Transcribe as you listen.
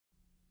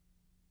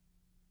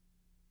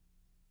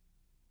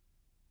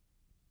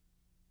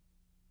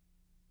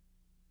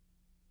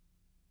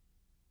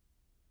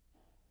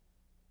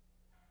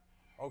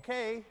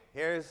Okay,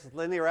 here's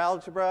linear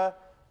algebra,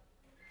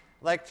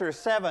 lecture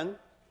 7.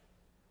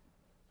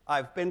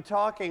 I've been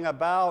talking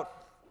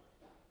about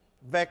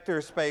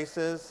vector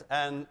spaces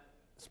and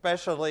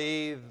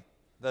especially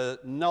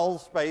the null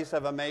space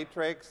of a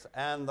matrix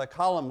and the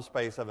column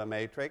space of a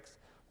matrix,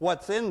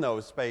 what's in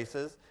those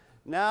spaces.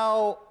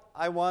 Now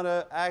I want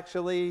to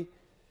actually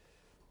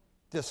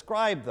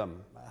describe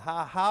them.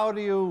 How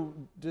do you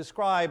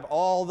describe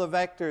all the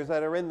vectors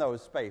that are in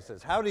those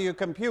spaces? How do you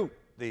compute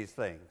these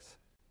things?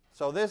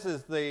 So this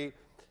is the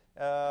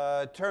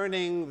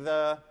turning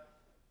the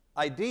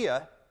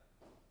idea,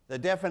 the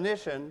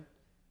definition,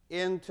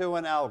 into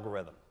an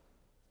algorithm.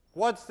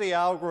 What's the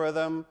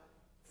algorithm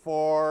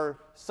for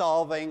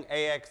solving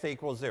AX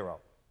equals 0?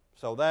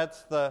 So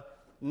that's the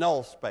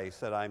null space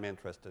that I'm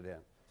interested in.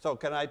 So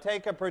can I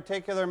take a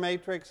particular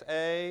matrix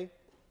A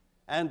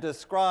and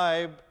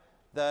describe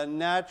the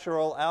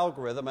natural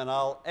algorithm, and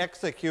I'll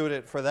execute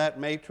it for that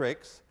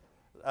matrix.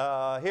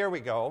 Here we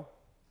go.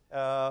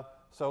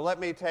 So let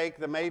me take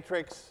the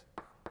matrix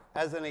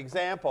as an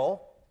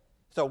example.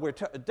 So we're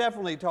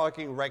definitely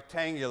talking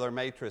rectangular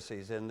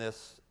matrices in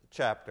this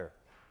chapter.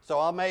 So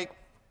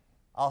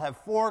I'll have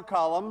 4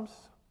 columns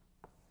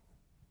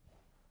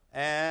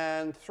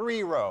and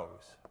 3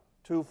 rows,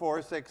 2,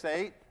 4, 6,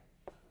 8,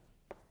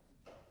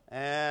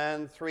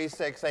 and 3,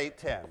 6, 8,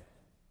 10.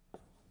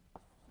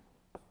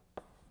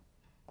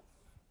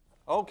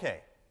 Okay.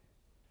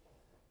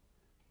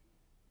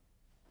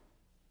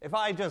 If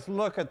I just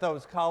look at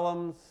those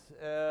columns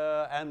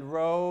and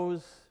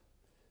rows,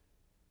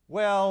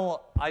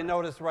 well, I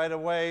notice right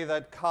away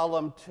that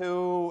column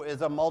 2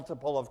 is a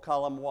multiple of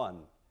column 1.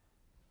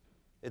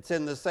 It's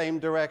in the same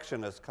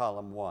direction as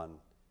column 1.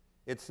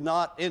 It's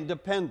not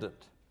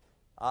independent.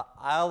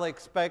 I'll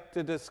expect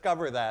to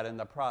discover that in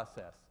the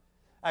process.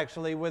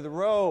 Actually, with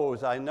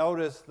rows, I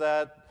notice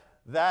that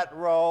that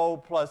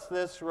row plus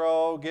this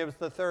row gives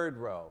the third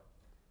row.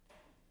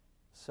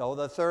 So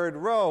the third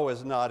row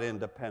is not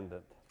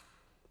independent.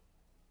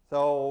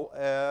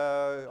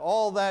 So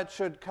all that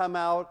should come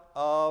out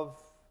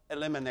of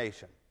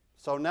elimination.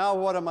 So now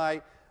what am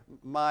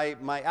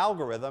my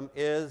algorithm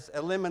is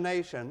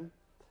elimination,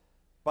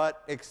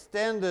 but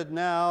extended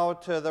now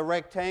to the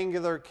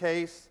rectangular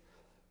case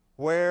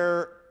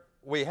where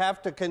we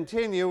have to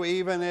continue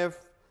even if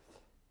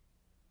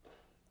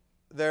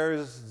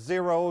there's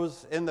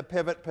zeros in the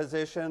pivot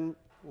position,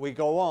 we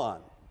go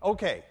on.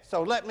 Okay,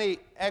 so let me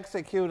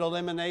execute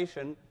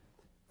elimination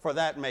for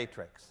that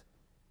matrix.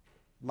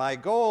 My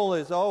goal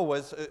is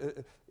always,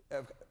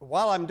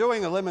 while I'm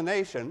doing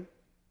elimination,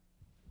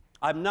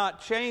 I'm not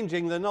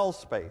changing the null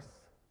space.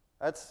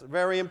 That's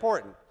very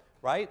important,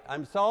 right?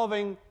 I'm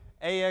solving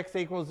AX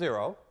equals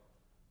 0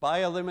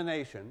 by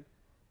elimination.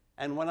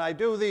 And when I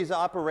do these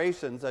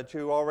operations that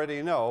you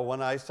already know,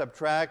 when I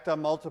subtract a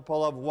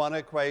multiple of one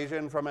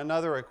equation from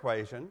another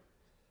equation,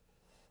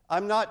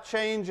 I'm not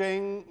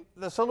changing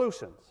the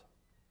solutions.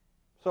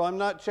 So I'm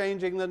not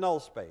changing the null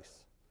space.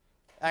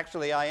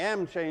 Actually, I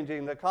am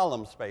changing the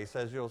column space,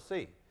 as you'll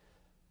see.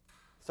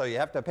 So you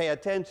have to pay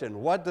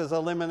attention. What does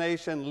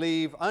elimination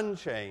leave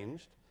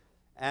unchanged?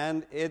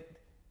 And the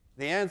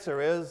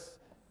answer is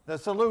the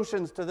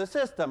solutions to the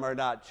system are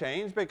not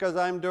changed because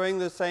I'm doing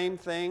the same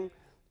thing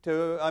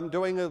I'm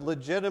doing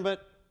legitimate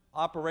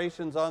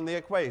operations on the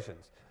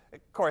equations.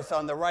 Of course,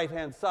 on the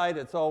right-hand side,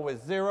 it's always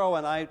 0,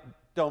 and I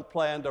don't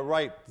plan to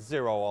write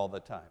 0 all the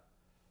time.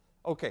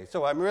 Okay,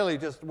 so I'm really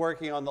just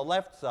working on the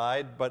left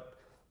side, but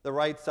the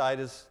right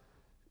side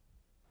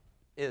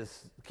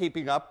is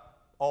keeping up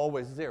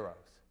always zeros.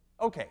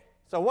 Okay,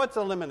 so what's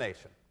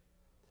elimination?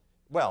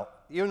 Well,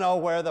 you know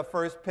where the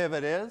first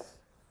pivot is,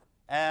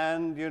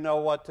 and you know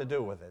what to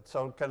do with it.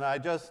 So can I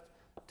just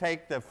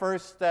take the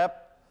first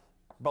step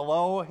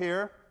below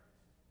here?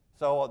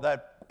 So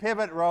that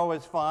pivot row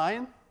is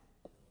fine.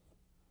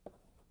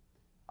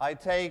 I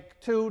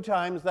take 2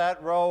 times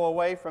that row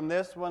away from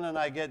this one, and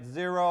I get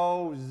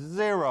 0,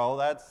 0.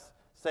 That's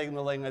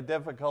signaling a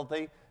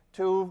difficulty.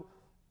 Two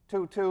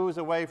 2's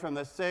away from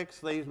the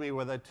 6 leaves me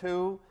with a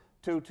 2.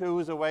 2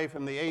 2's away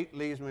from the 8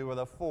 leaves me with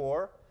a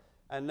 4.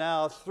 And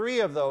now 3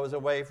 of those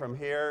away from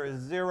here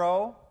is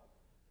 0.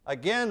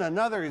 Again,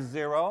 another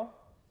 0.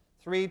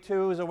 3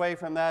 2's away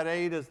from that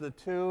 8 is the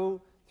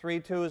 2. 3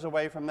 2's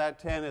away from that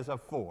 10 is a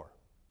 4.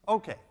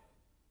 Okay.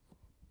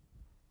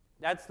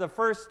 That's the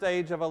first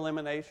stage of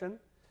elimination.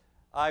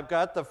 I've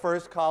got the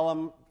first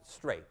column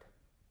straight.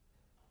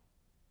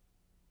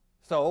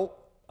 So,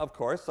 of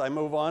course, I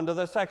move on to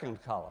the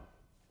second column.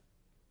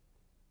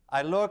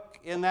 I look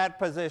in that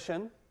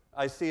position,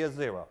 I see a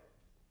 0.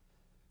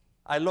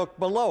 I look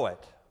below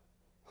it,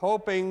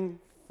 hoping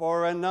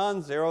for a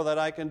non-zero that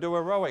I can do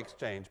a row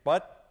exchange,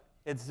 but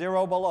it's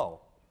 0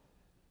 below.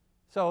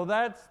 So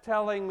that's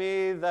telling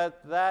me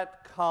that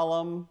that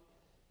column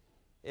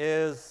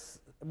is,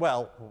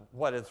 well,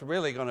 what it's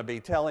really going to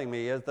be telling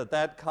me is that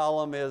that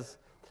column is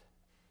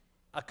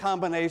a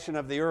combination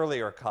of the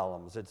earlier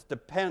columns.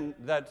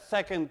 That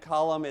second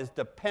column is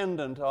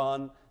dependent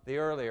on the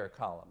earlier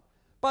column.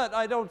 But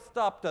I don't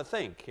stop to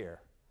think here.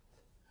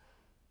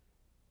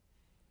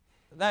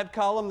 that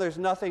column, there's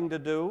nothing to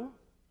do.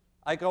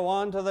 I go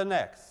on to the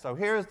next. So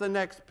here's the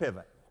next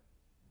pivot.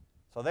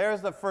 So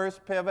there's the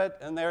first pivot,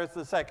 and there's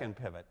the second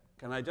pivot.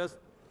 Can I just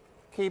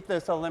keep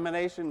this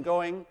elimination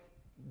going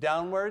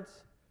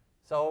downwards?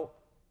 So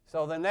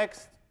the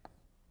next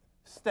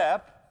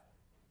step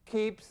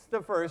keeps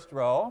the first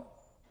row,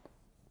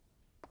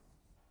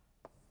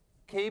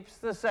 keeps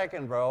the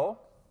second row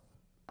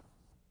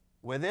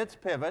with its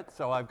pivot.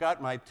 So I've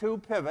got my two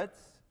pivots,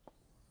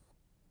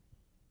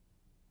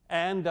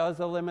 and does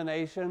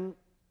elimination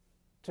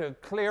to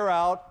clear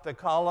out the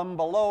column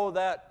below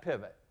that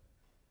pivot.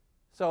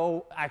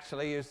 So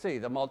actually, you see,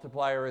 the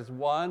multiplier is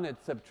 1. It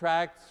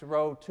subtracts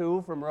row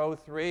 2 from row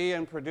 3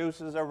 and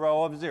produces a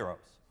row of zeros.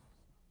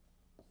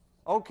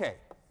 Okay.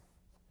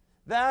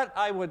 That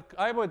I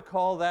would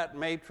call that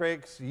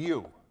matrix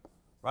U,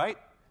 right?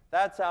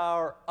 That's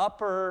our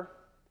upper,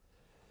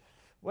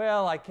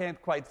 well, I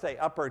can't quite say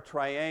upper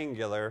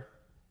triangular,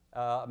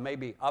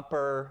 maybe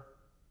upper,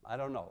 I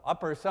don't know,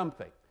 upper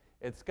something.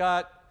 It's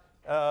got,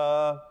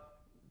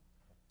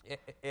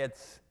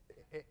 it's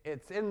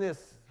in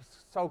this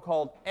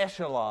so-called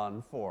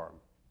echelon form.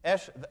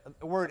 The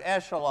word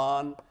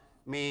echelon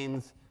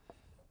means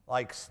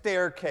like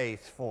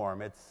staircase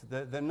form. It's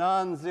the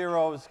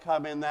non-zeros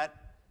come in that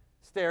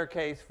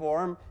staircase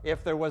form.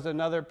 If there was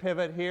another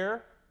pivot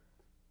here,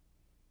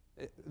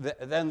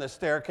 then the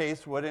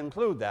staircase would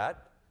include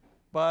that.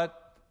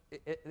 But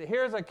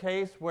here's a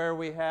case where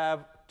we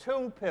have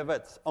two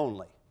pivots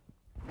only.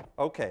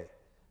 Okay,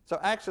 so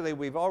actually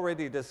we've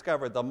already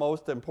discovered the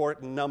most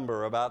important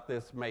number about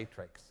this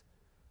matrix.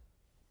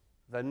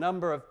 The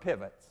number of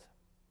pivots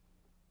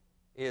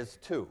is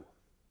 2.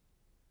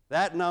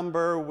 That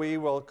number we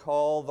will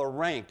call the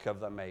rank of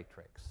the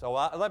matrix. So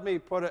let me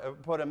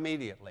put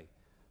immediately.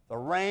 The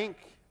rank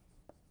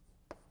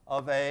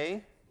of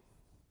A,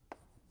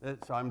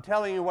 so I'm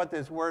telling you what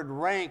this word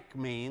rank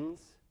means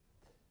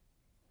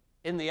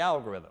in the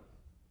algorithm.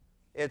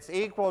 It's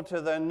equal to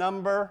the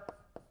number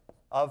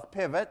of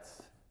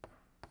pivots,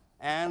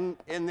 and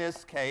in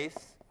this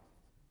case,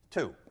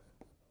 2.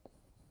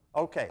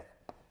 Okay.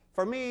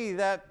 For me,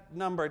 that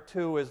number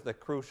 2 is the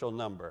crucial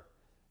number.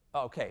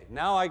 Okay,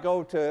 now I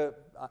go to,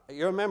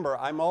 you remember,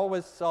 I'm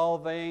always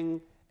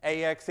solving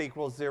AX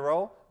equals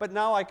 0, but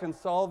now I can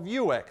solve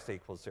UX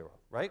equals 0,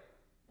 right?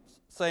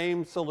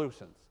 Same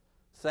solutions,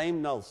 same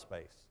null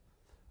space.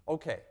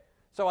 Okay,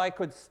 so I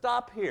could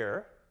stop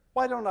here.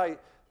 Why don't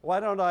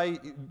I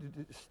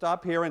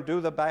stop here and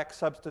do the back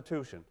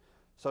substitution?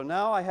 So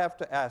now I have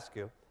to ask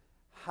you,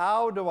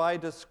 how do I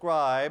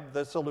describe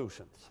the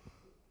solutions?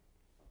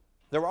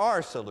 There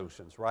are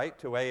solutions, right,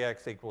 to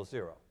AX equals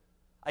 0.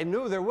 I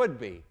knew there would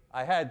be.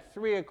 I had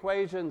 3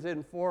 equations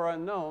in 4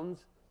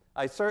 unknowns.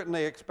 I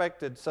certainly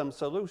expected some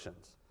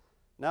solutions.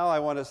 Now I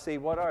want to see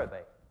what are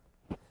they.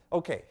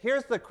 Okay,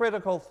 here's the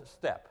critical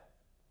step.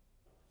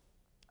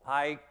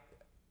 I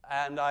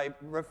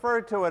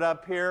refer to it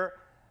up here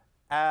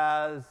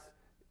as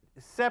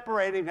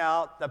separating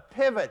out the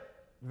pivot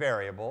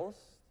variables,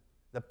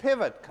 the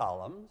pivot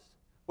columns,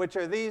 which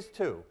are these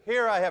two.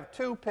 Here I have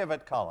 2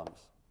 pivot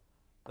columns.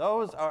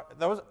 Those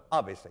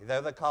obviously,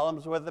 they're the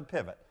columns with the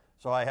pivot.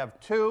 So I have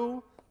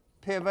 2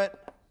 pivot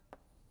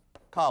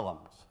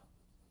columns.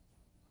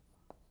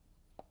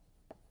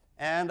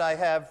 And I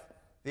have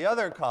the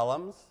other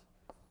columns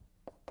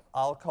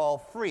I'll call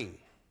free.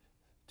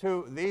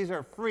 These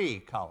are free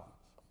columns.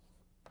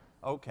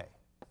 Okay.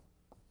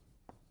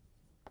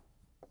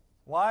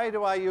 Why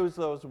do I use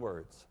those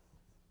words?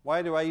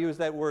 Why do I use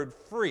that word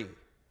free?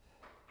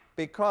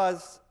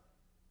 Because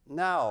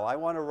now I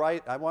want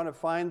to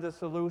find the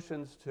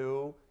solutions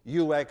to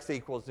UX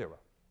equals 0.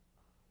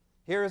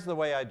 Here's the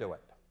way I do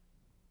it.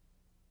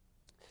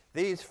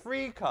 These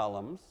free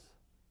columns,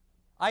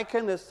 I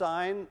can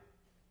assign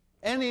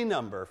any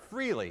number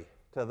freely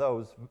to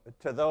the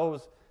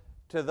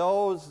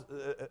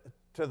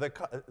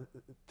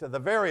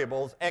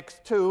variables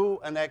x2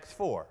 and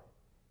x4,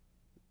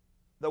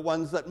 the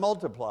ones that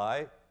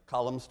multiply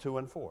columns 2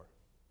 and 4.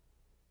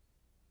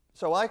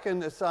 So I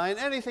can assign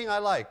anything I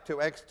like to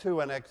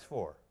x2 and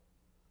x4.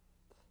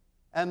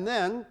 And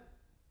then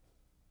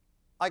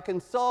I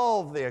can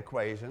solve the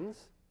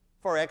equations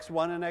for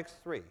x1 and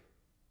x3.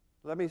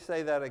 Let me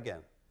say that again.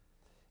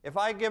 If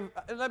I give,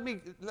 let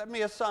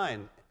me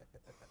assign.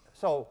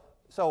 So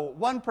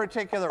one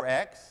particular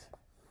x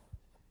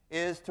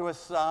is to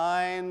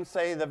assign,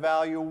 say, the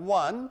value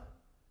 1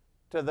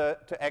 to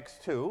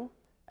x2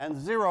 and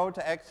 0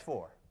 to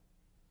x4.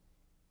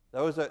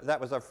 That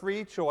was a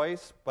free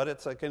choice, but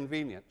it's a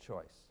convenient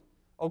choice.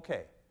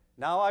 Okay,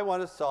 now I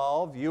want to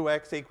solve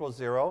UX equals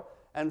 0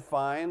 and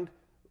find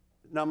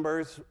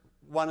numbers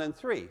 1 and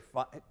 3,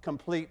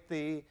 complete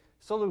the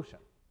solution.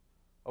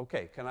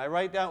 Okay, can I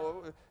write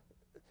down,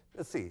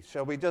 let's see,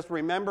 shall we just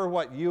remember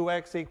what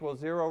UX equals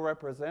 0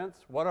 represents?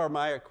 What are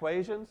my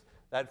equations?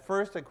 That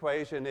first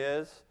equation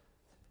is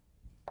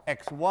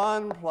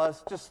x1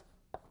 plus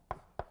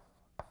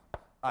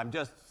I'm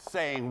just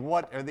saying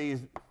what are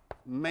these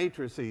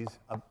matrices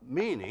of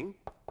meaning.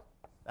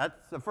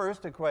 That's the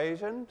first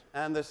equation.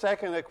 And the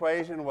second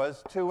equation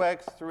was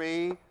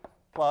 2x3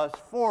 plus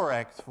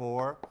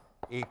 4x4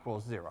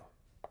 equals 0.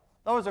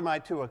 Those are my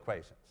two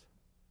equations.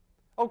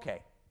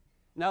 Okay.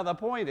 Now the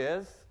point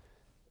is,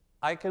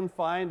 I can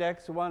find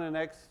x1 and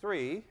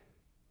x3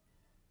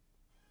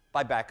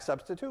 by back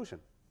substitution.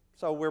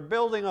 So we're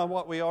building on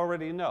what we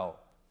already know.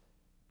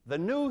 The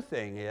new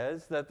thing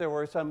is that there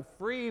were some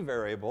free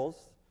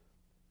variables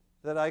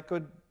that I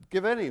could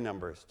give any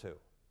numbers to.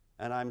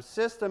 And I'm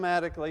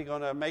systematically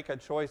going to make a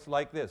choice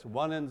like this,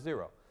 1 and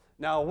 0.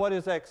 Now, what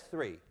is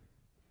x3?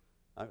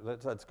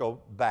 Let's go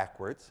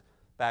backwards.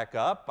 Back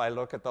up, I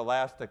look at the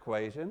last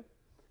equation.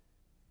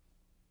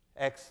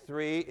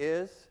 x3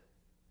 is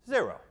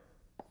 0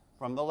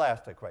 from the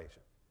last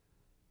equation.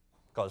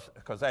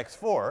 Because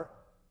x4,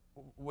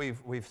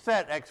 we've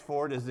set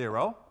x4 to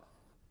 0,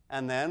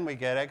 and then we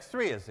get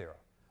x3 as 0.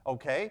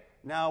 Okay,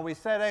 now we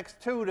set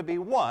x2 to be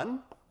 1,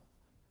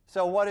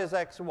 so what is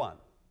x1?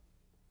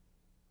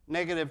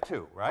 Negative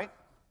 2, right?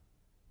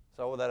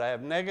 So that I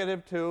have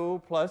negative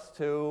 2 plus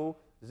 2,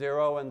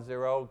 0 and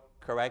 0,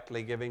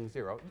 correctly giving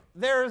 0.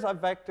 There's a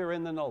vector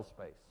in the null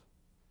space.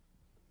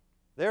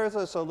 There's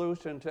a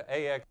solution to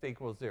ax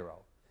equals 0.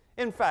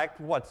 In fact,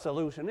 what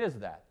solution is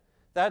that?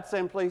 That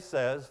simply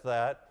says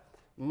that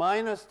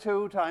minus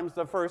 2 times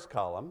the first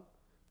column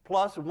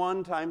plus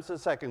 1 times the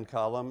second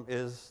column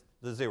is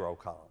the 0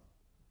 column.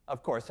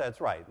 Of course,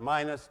 that's right.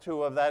 Minus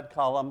 2 of that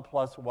column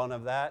plus 1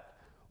 of that,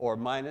 or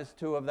minus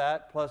 2 of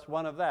that plus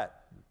 1 of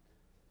that.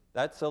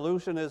 That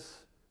solution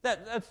is,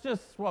 that's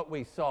just what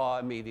we saw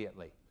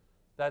immediately,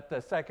 that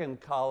the second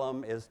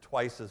column is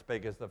twice as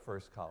big as the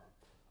first column.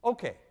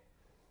 Okay,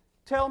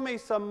 tell me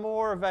some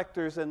more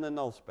vectors in the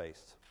null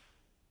space.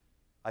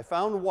 I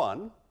found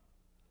one.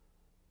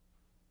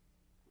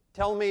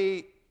 Tell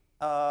me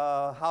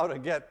how to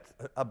get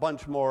a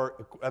bunch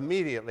more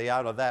immediately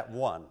out of that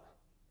one.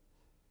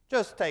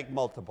 Just take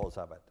multiples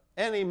of it.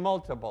 Any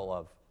multiple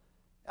of,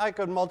 I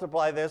could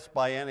multiply this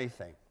by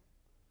anything.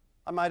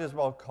 I might as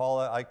well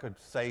call it, I could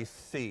say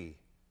C,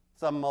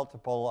 some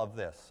multiple of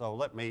this.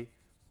 So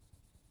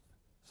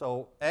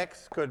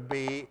x could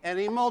be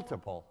any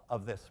multiple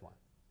of this one.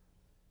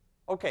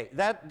 Okay,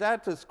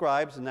 that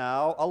describes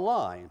now a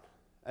line,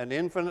 an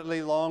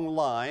infinitely long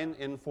line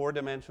in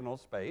four-dimensional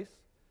space,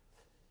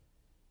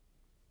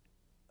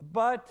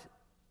 but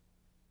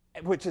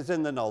which is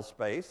in the null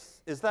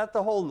space. Is that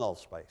the whole null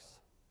space?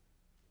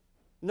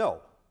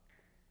 No.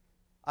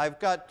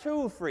 I've got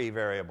two free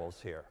variables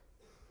here.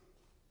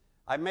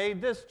 I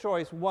made this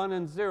choice 1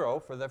 and 0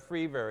 for the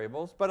free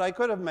variables, but I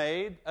could have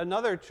made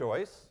another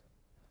choice.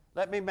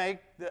 Let me make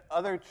the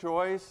other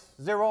choice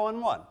 0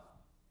 and 1.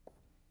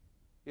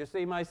 You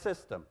see my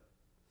system.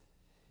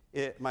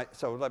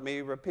 So let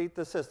me repeat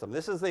the system.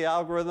 This is the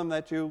algorithm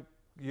that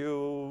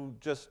you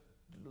just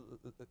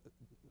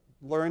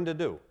learned to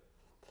do.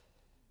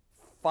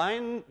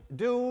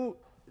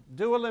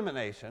 Do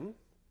elimination.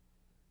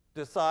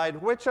 Decide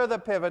which are the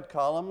pivot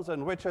columns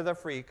and which are the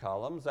free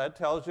columns. That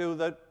tells you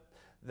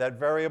that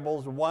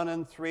variables 1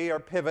 and 3 are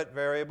pivot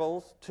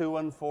variables, 2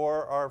 and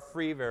 4 are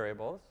free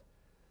variables.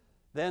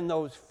 Then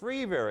those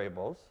free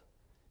variables,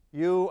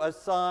 you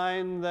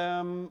assign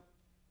them,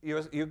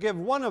 you give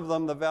one of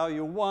them the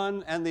value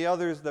 1 and the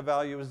others the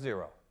value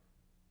 0.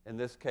 In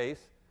this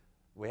case,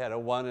 we had a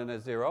 1 and a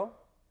 0,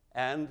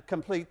 and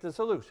complete the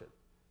solution.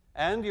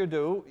 And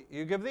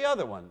you give the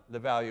other one the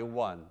value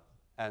 1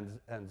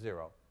 and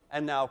 0.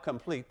 And now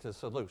complete the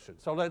solution.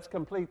 So let's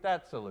complete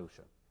that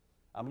solution.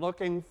 I'm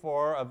looking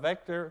for a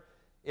vector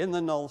in the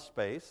null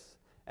space,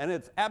 and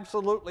it's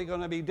absolutely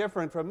going to be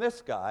different from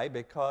this guy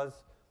because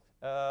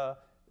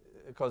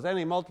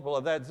any multiple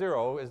of that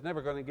 0 is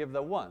never going to give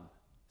the 1.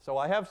 So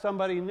I have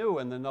somebody new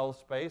in the null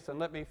space, and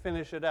let me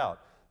finish it out.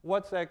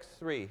 What's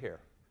x3 here?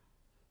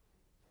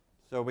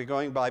 So we're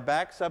going by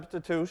back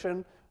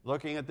substitution,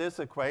 looking at this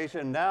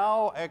equation.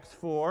 Now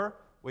x4,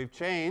 we've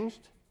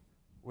changed.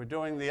 We're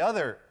doing the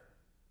other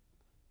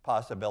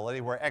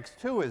possibility where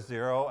x2 is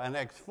 0 and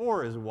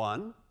x4 is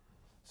 1.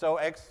 So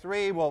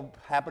x3 will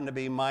happen to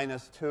be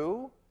minus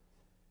 2.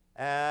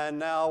 And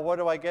now what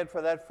do I get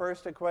for that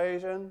first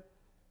equation?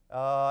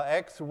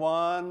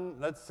 X1,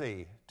 let's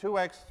see,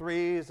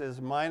 2x3s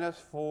is minus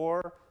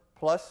 4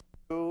 plus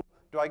 2.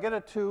 Do I get a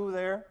 2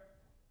 there?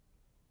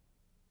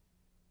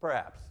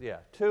 Perhaps, yeah.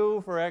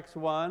 2 for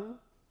x1,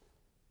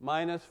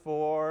 minus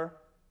 4,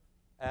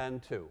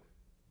 and 2.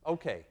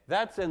 Okay,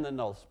 that's in the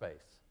null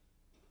space.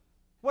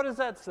 What does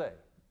that say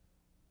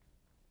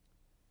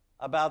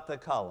about the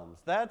columns?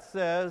 That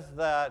says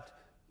that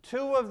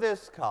 2 of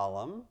this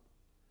column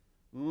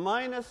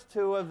minus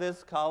 2 of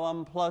this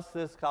column plus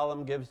this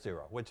column gives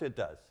 0, which it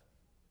does.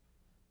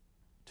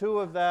 2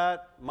 of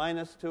that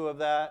minus 2 of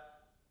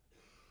that,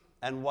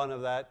 and 1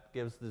 of that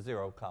gives the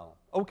 0 column.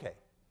 Okay.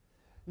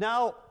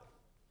 Now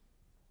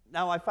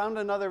I found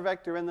another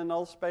vector in the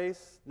null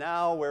space.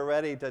 Now we're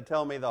ready to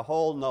tell me the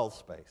whole null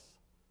space.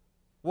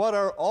 What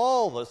are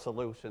all the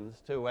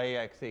solutions to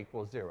ax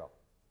equals 0?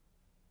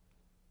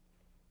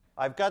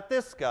 I've got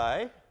this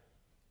guy.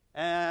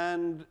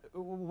 And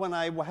when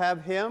I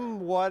have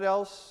him, what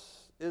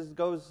else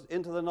goes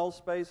into the null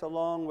space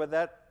along with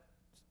that?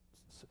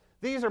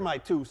 These are my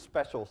two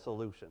special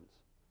solutions.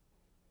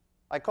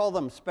 I call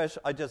them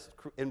special. I just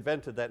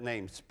invented that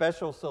name,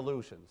 special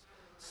solutions.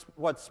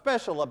 What's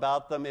special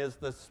about them is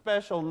the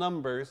special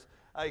numbers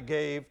I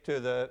gave to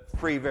the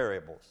free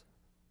variables.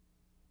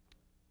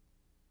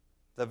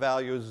 The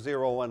values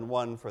 0 and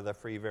 1 for the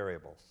free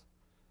variables.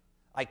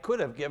 I could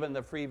have given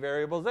the free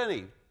variables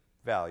any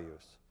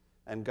values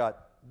and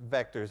got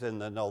vectors in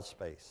the null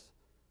space.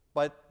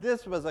 But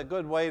this was a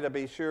good way to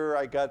be sure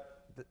I got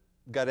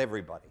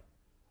everybody.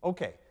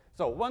 Okay,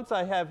 so once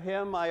I have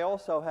him, I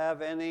also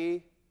have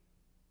any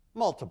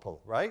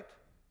multiple, right?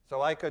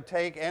 So I could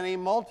take any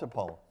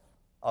multiple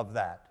of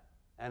that,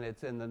 and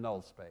it's in the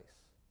null space.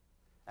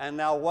 And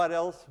now what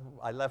else?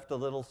 I left a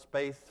little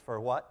space for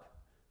what?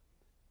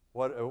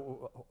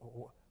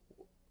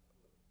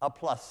 A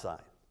plus sign.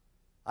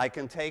 I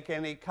can take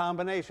any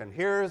combination.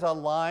 Here's a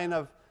line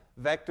of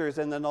vectors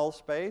in the null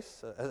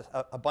space,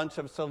 a bunch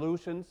of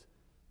solutions.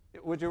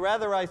 Would you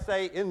rather I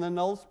say in the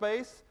null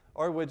space,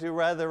 or would you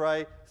rather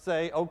I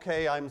say,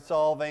 okay, I'm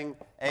solving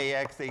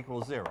AX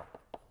equals 0?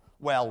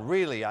 Well,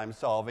 really, I'm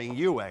solving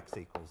UX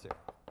equals 0.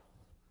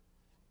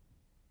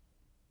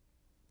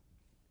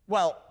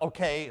 Well,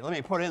 okay, let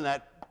me put in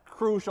that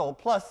crucial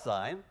plus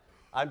sign.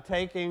 I'm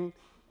taking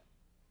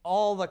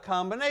all the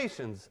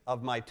combinations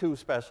of my two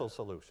special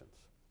solutions.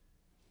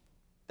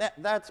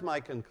 That's my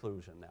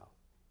conclusion now.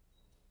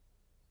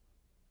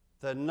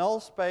 The null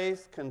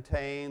space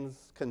contains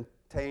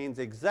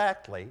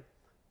exactly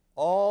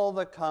all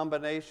the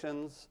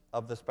combinations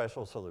of the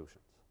special solutions.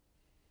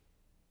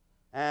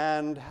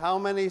 And how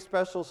many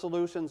special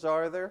solutions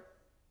are there?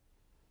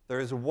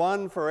 There's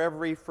one for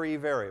every free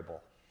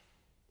variable.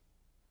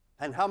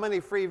 And how many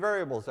free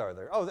variables are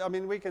there? Oh, I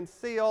mean, we can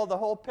see the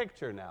whole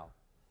picture now.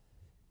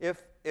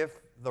 If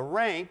the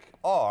rank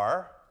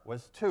R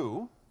was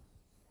 2,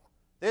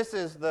 this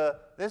is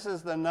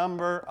the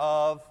number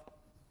of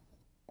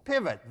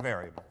pivot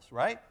variables,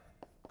 right?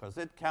 Because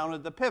it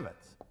counted the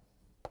pivots.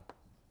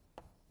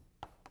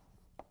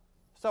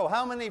 So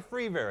how many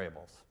free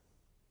variables?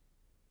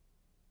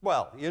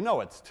 Well, you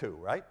know it's 2,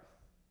 right?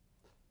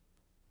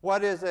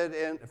 What is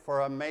it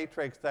for a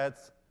matrix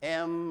that's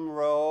m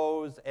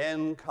rows,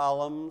 n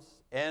columns,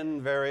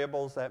 n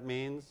variables, that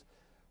means,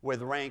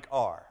 with rank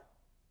R?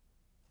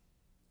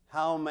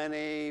 How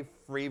many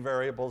free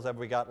variables have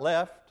we got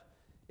left?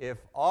 If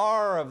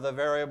R of the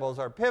variables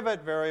are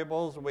pivot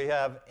variables, we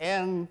have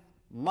n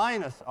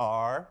minus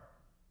R,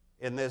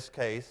 in this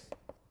case,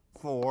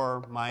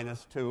 4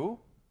 minus 2,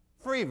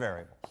 free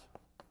variables.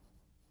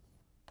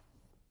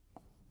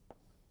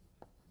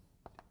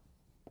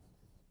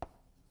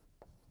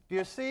 Do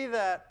you see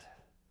that?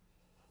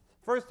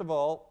 First of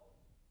all,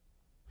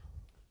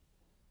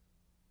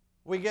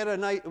 we get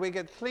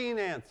clean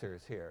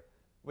answers here.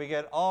 We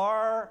get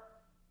R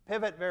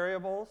pivot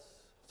variables.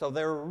 So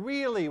there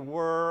really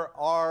were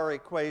R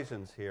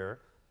equations here.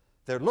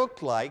 There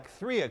looked like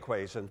 3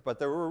 equations, but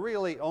there were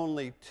really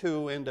only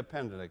 2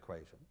 independent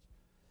equations.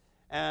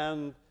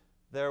 And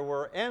there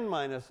were n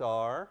minus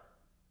R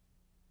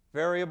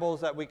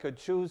variables that we could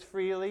choose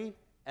freely,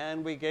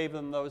 and we gave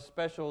them those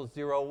special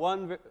 0,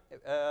 1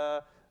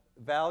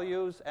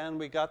 values, and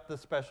we got the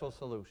special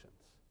solutions.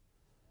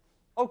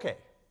 Okay.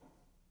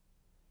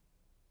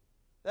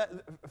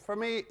 For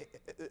me,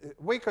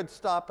 we could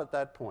stop at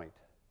that point.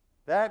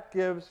 That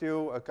gives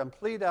you a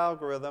complete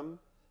algorithm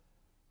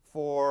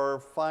for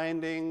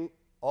finding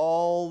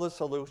all the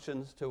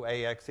solutions to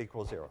AX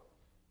equals 0.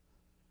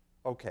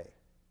 Okay.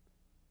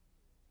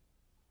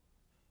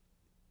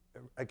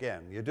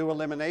 Again, you do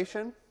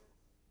elimination.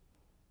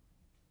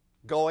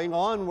 Going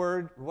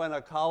onward, when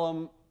a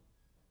column,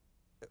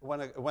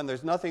 when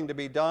there's nothing to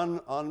be done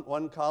on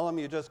one column,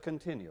 you just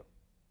continue.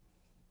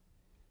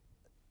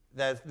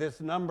 That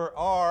this number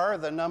R,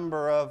 the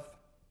number of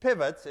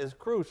pivots, is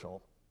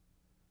crucial.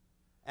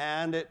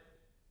 And it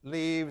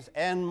leaves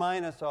n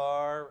minus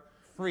R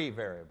free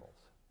variables,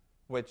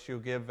 which you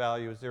give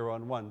values 0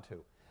 and 1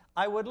 to.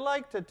 I would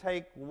like to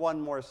take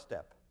one more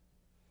step.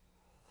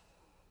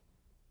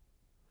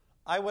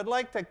 I would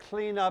like to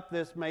clean up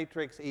this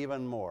matrix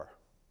even more.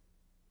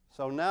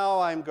 So now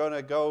I'm going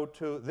to go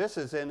to, this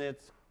is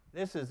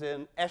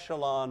in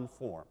echelon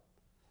form,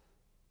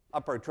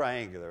 upper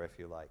triangular if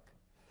you like.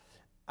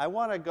 I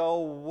want to go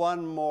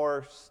one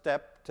more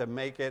step to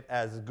make it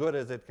as good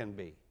as it can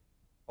be.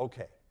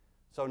 Okay,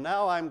 so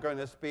now I'm going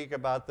to speak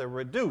about the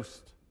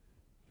reduced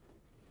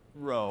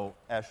row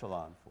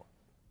echelon form.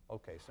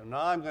 Okay, so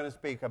now I'm going to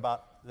speak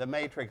about the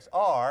matrix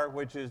R,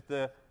 which is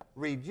the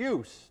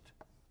reduced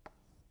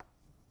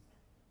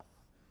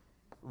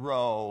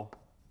row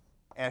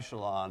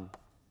echelon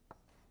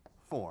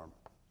form.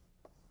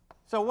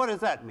 So what does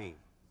that mean?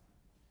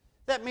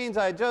 That means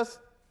I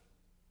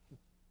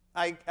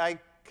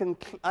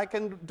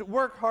can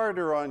work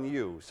harder on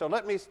U. So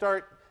let me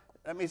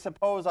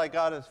suppose I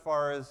got as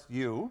far as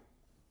U,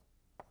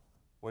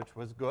 which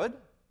was good.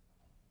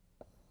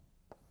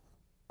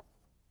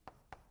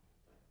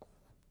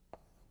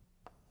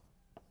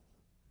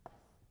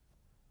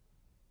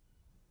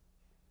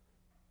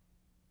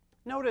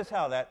 Notice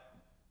how that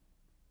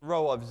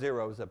row of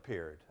zeros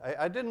appeared.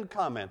 I didn't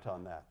comment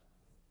on that,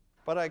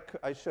 but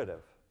I should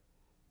have.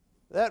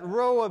 That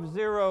row of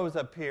zeros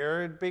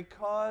appeared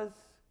because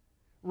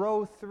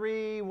row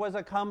 3 was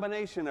a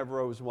combination of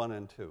rows 1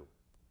 and 2.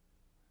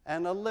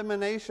 And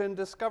elimination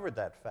discovered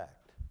that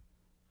fact.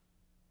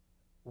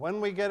 When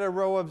we get a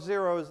row of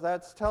zeros,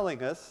 that's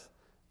telling us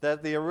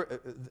that the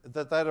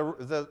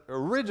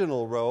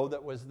original row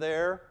that was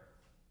there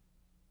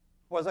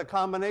was a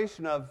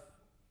combination of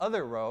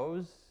other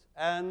rows,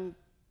 and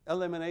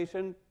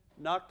elimination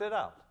knocked it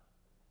out.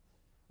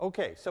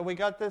 Okay, so we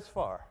got this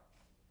far.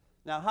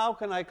 Now, how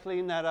can I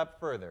clean that up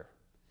further?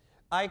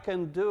 I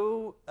can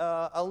do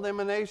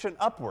elimination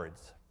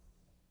upwards.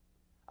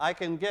 I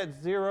can get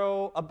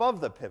 0 above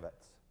the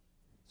pivots.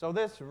 So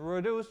this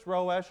reduced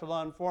row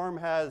echelon form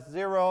has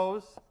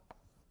zeros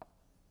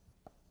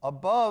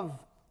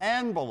above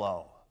and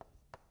below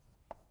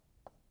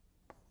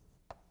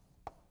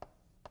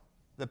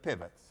the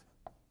pivots.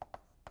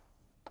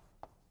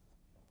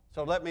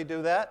 So let me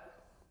do that.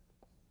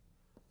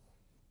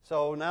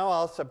 So now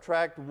I'll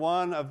subtract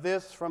 1 of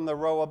this from the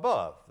row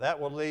above. That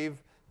will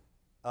leave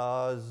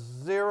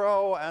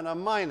 0 and a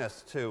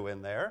minus 2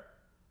 in there.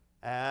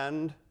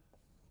 And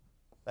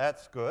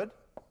that's good.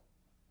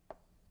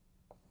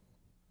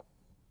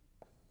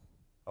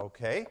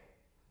 Okay.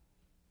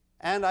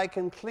 And I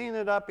can clean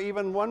it up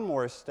even one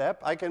more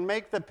step. I can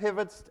make the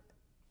pivots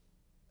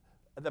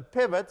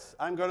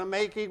I'm going to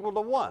make equal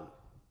to 1.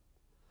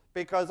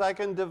 Because I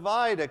can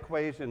divide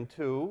equation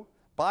 2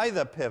 by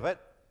the pivot.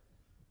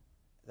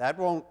 That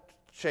won't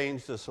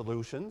change the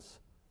solutions.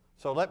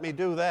 So let me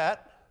do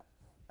that.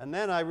 And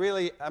then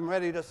I'm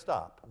ready to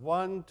stop.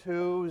 1,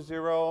 2,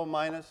 0,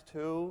 minus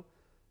 2,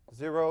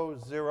 0,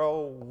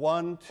 0,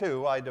 1,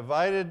 2. I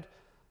divided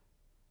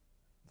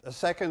the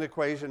second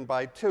equation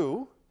by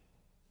 2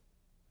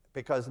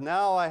 because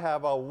now I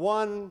have a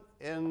 1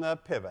 in the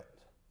pivot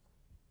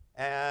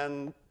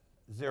and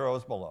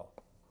zeros below.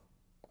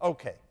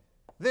 Okay,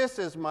 this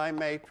is my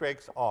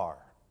matrix R.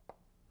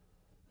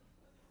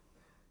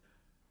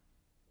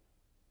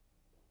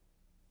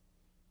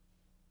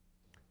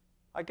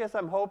 I guess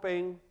I'm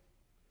hoping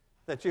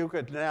that you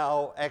could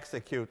now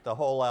execute the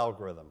whole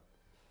algorithm.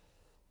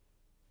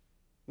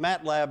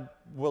 MATLAB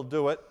will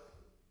do it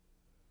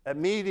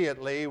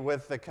immediately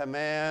with the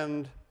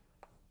command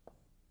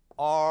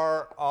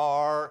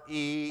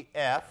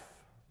RREF,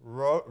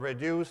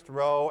 reduced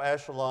row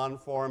echelon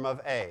form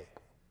of A.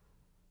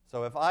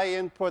 So if I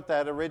input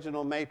that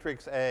original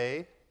matrix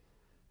A,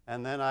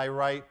 and then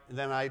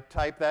I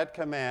type that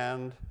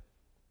command,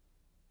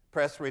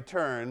 press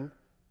return,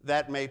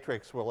 that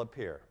matrix will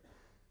appear.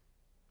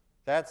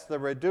 That's the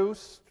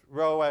reduced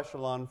row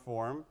echelon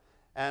form,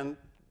 and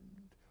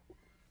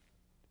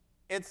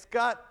it's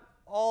got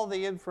all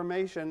the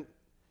information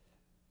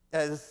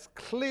as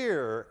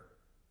clear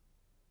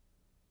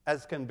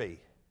as can be.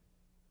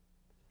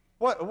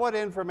 What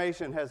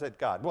information has it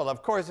got? Well,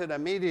 of course, it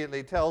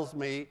immediately tells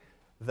me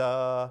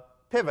the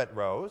pivot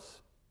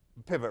rows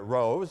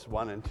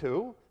 1 and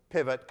 2,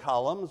 pivot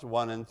columns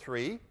 1 and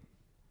 3.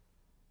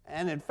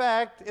 And in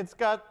fact, it's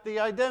got the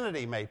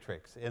identity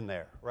matrix in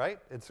there, right?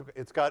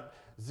 It's got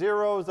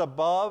zeros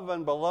above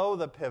and below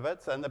the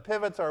pivots, and the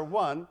pivots are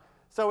 1.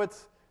 So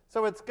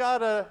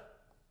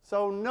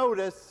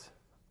notice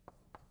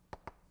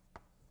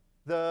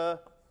the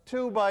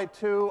 2 by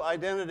 2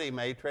 identity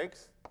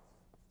matrix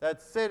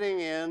that's sitting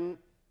in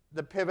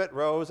the pivot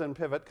rows and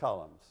pivot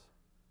columns.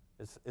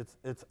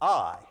 It's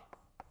I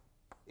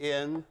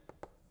in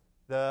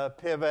the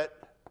pivot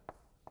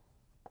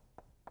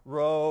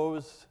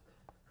rows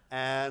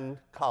and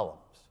columns.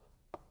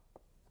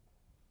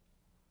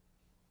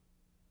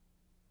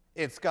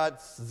 It's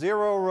got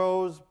 0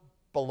 rows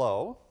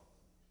below.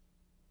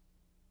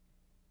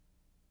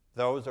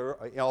 Those are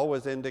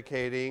always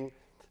indicating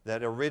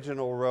that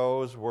original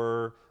rows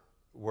were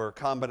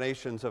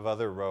combinations of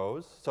other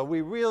rows. So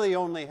we really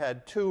only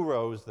had 2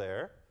 rows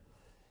there.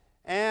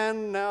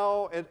 And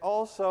now it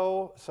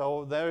also,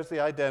 so there's the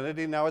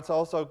identity. Now it's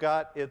also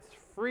got its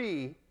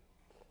free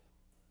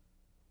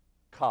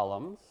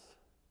columns.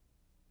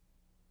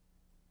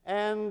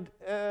 And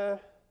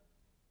they're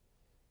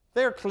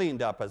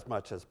cleaned up as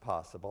much as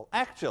possible.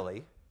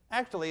 Actually,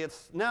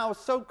 it's now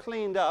so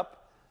cleaned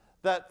up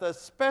that the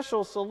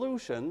special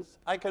solutions,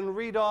 I can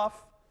read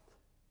off.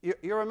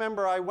 You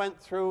remember I went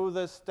through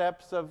the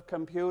steps of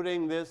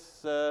computing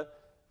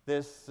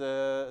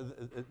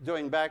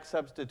doing back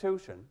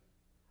substitution.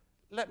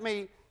 Let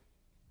me,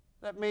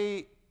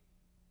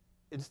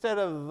 instead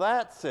of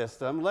that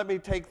system, let me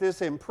take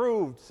this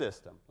improved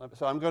system.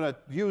 So I'm going to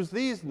use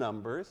these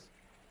numbers,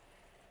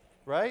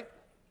 right?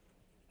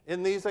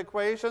 In these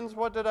equations,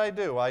 what did I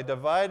do? I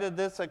divided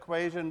this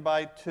equation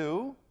by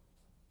 2.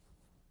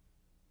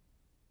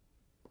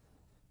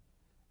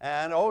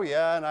 And oh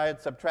yeah, and I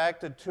had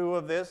subtracted 2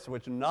 of this,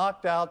 which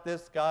knocked out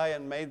this guy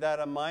and made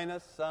that a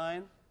minus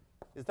sign.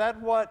 Is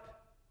that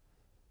what?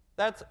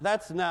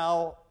 That's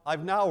now,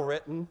 I've now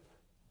written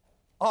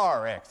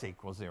Rx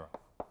equals 0.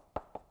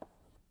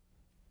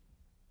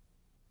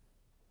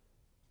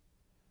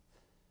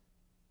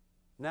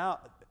 Now,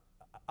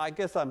 I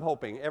guess I'm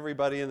hoping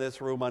everybody in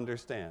this room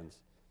understands.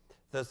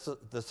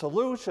 The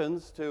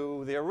solutions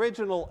to the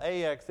original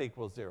ax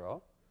equals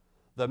 0,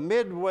 the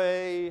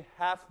midway,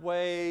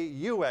 halfway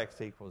ux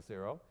equals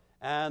 0,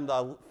 and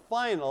the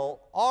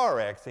final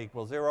rx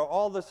equals 0,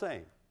 all the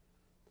same.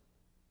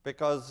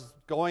 Because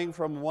going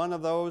from one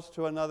of those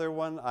to another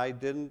one, I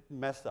didn't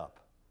mess up.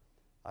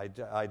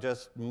 I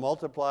just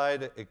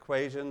multiplied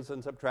equations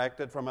and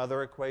subtracted from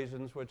other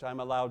equations, which I'm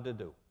allowed to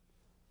do.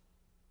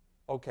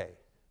 Okay,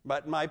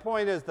 but my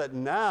point is that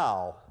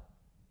now,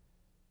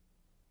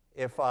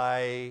 if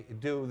I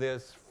do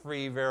this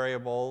free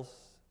variables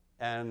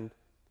and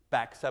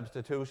back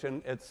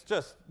substitution, it's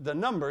just the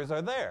numbers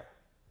are there.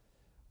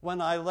 When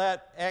I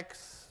let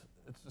x,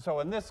 so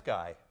in this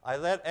guy, I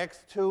let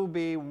x2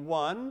 be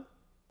 1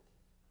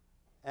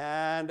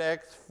 and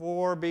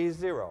x4 be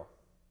 0.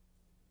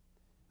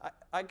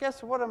 I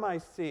guess what am I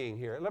seeing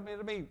here?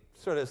 Let me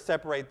sort of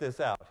separate this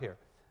out here.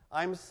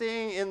 I'm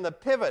seeing in the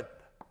pivot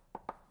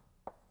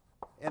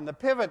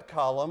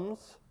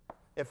columns,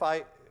 if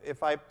I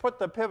put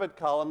the pivot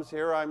columns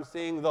here, I'm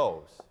seeing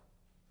those.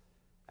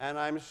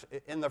 And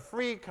in the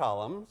free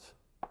columns,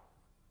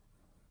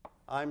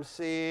 I'm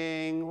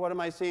seeing, what am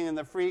I seeing in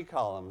the free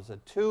columns? A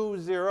 2,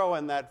 0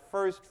 in that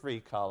first free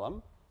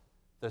column,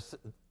 the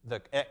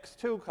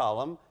x2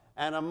 column,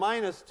 and a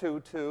minus 2,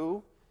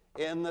 2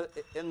 in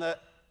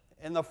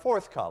the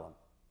fourth column,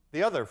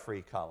 the other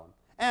free column,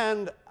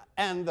 and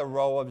the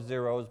row of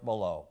zeros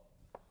below,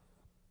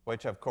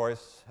 which of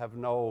course have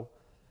no,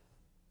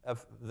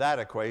 if that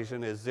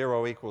equation is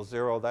 0 equals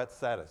 0, that's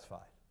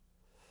satisfied.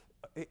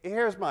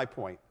 Here's my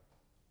point,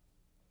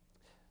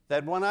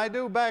 that when I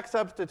do back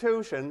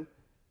substitution,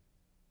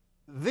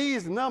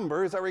 these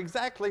numbers are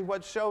exactly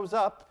what shows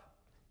up.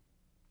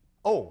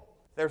 Oh,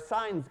 their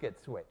signs get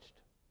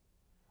switched.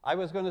 I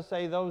was going to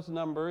say those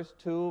numbers,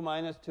 2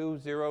 minus 2,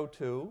 0,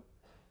 2.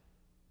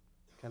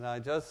 Can I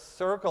just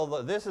circle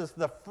this is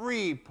the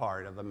free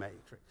part of the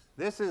matrix.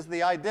 This is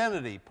the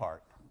identity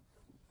part.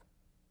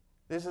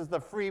 This is the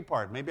free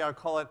part. Maybe I'll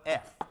call it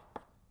F.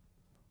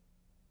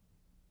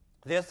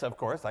 This, of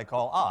course, I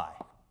call I,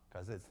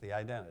 because it's the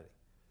identity.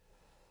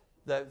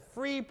 The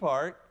free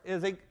part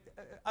is,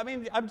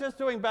 I'm just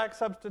doing back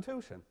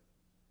substitution.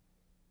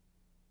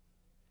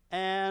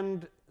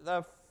 And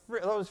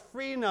those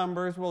free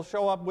numbers will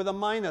show up with a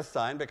minus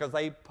sign because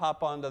they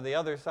pop onto the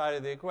other side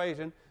of the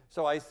equation.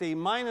 So I see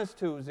minus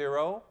 2,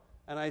 0,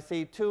 and I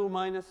see 2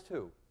 minus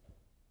 2.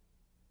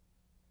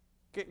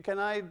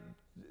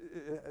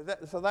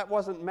 So that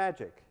wasn't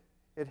magic.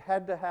 It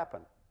had to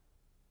happen.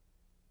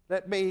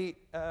 Let me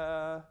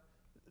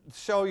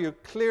show you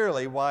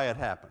clearly why it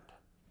happened.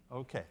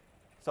 Okay,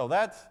 so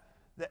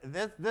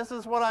this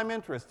is what I'm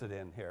interested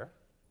in here.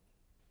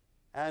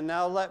 And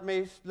now let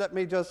me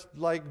just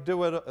like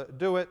do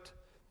it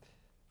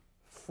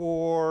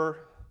for,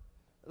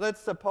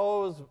 let's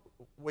suppose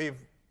we've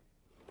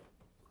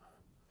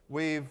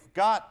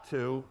got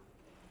to,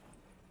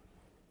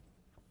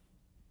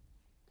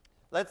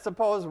 let's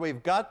suppose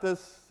we've got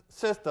this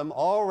system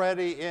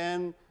already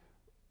in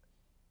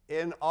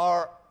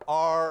our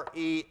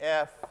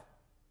REF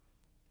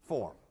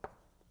form.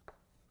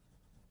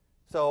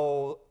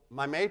 So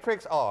my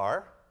matrix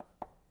R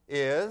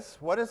is,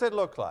 what does it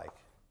look like?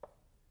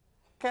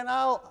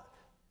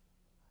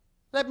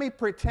 Let me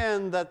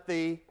pretend that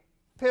the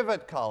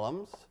pivot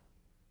columns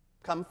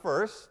come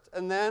first,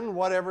 and then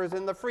whatever's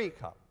in the free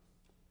column.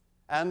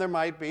 And there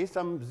might be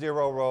some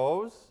 0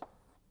 rows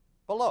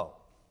below.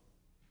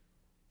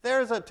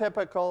 There's a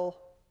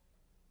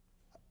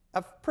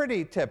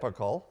pretty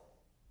typical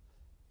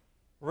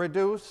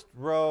reduced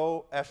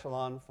row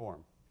echelon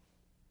form.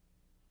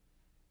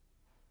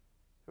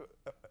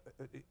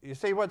 You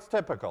see what's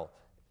typical?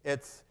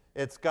 It's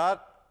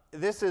got,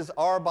 this is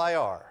R by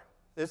R.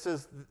 This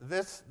is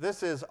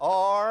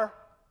R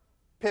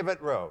pivot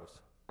rows.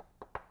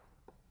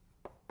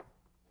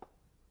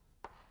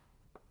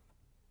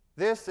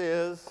 This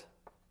is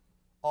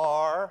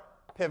R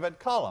pivot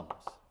columns.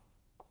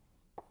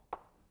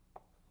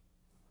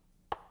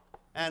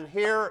 And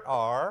here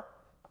are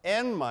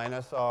n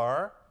minus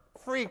R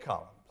free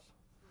columns.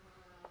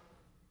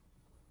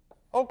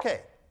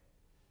 Okay.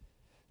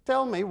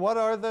 Tell me, what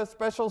are the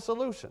special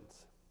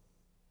solutions?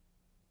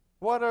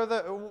 What's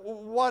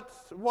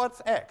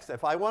x?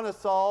 If I want to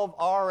solve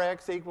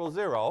Rx equals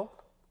 0,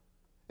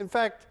 in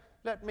fact,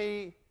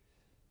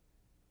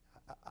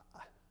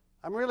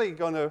 I'm really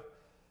going to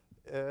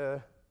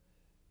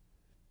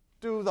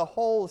do the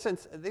whole,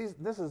 since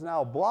this is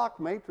now block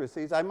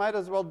matrices, I might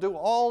as well do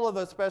all of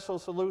the special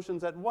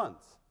solutions at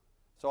once.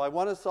 So I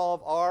want to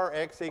solve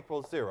Rx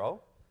equals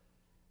 0.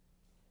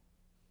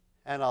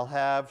 And I'll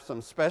have some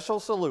special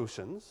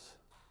solutions.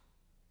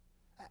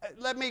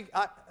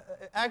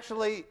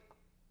 Actually,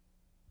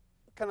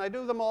 can I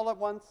do them all at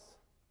once?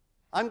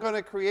 I'm going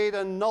to create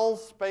a null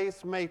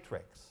space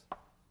matrix.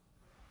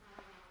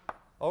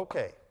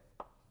 Okay.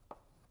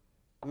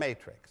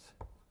 Matrix.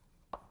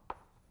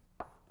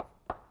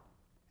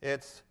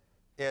 It's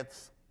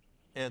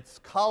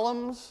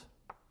columns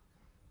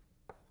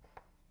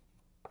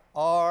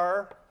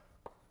are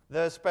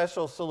the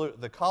special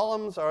the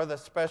columns are the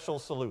special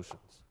solutions.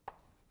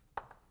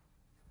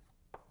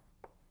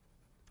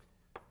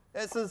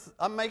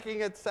 I'm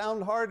making it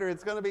sound harder.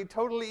 It's going to be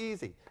totally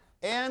easy.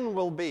 N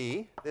will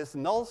be this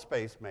null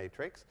space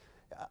matrix.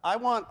 I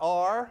want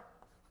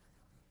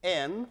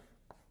Rn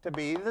to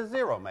be the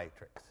zero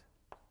matrix.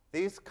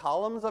 These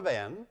columns of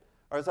n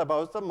are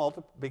supposed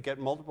to get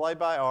multiplied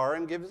by R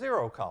and give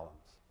zero columns.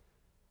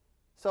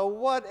 So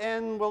what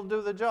n will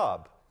do the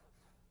job?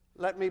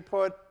 I'm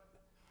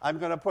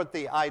going to put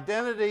the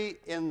identity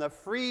in the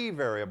free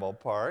variable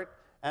part,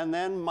 and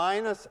then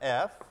minus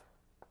f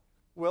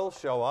will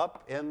show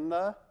up in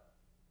the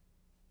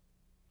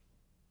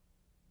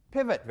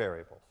pivot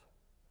variables,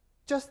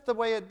 just the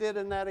way it did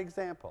in that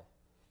example.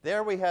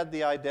 There we had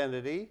the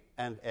identity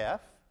and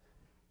f.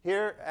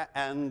 Here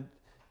and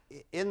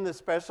in the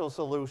special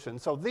solution.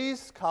 So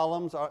these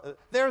columns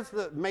there's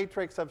the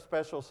matrix of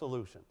special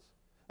solutions.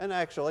 And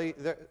actually,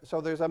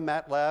 there's a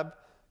MATLAB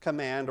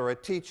command or a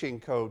teaching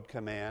code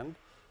command,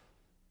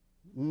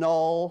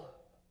 null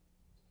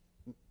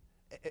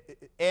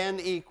n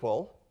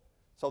equal.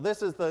 So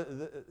this is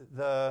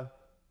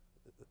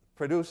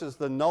produces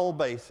the null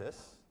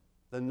basis,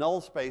 the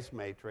null space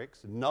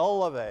matrix,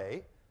 null of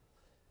A,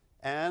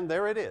 and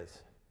there it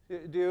is.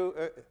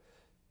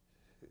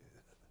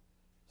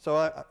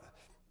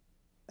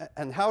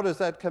 And how does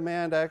that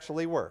command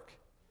actually work?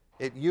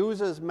 It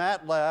uses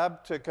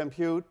MATLAB to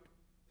compute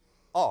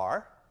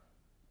R,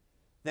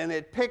 then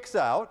it picks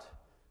out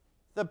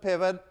the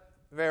pivot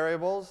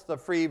variables, the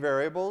free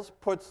variables,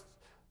 puts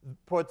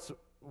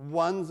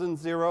ones and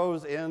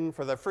zeros in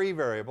for the free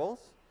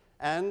variables,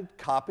 and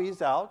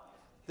copies out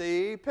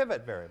the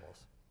pivot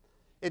variables.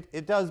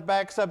 It does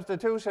back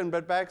substitution,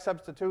 but back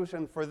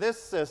substitution for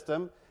this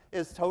system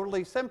is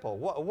totally simple.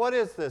 What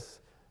is this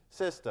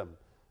system?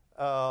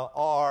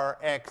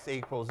 Rx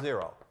equals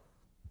 0.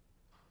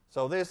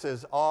 So this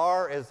is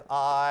R is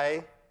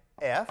I,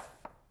 F,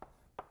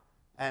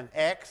 and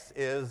X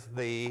is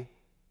the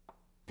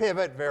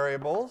pivot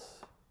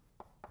variables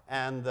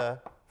and the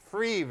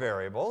free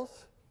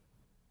variables,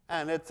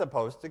 and it's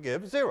supposed to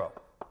give 0.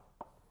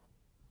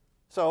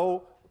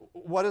 So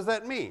what does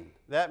that mean?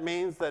 That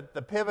means that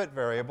the pivot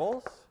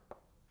variables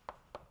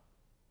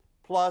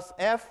plus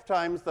f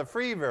times the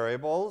free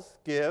variables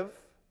give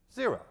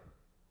 0.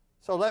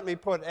 So let me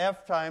put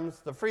f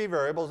times the free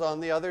variables on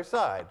the other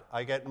side.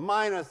 I get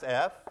minus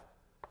f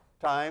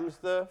times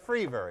the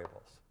free variables.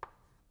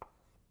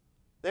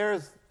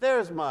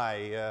 There's my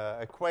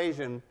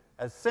equation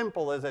as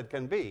simple as it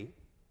can be.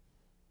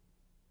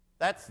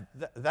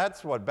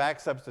 That's what back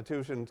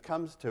substitution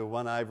comes to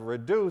when I've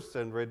reduced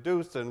and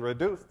reduced and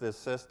reduced this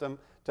system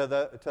to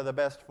the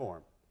best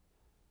form.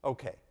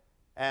 Okay,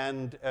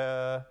 and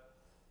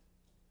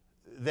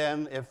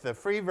then if the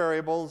free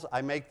variables,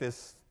 I make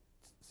this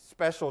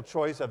special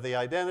choice of the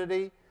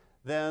identity,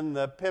 then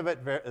the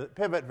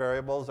pivot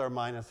variables are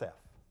minus f.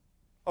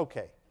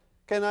 Okay,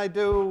 can I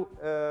do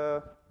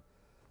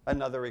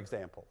another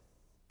example?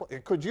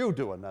 Could you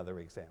do another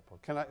example?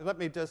 Let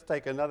me just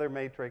take another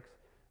matrix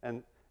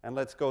and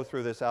let's go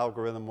through this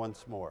algorithm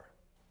once more.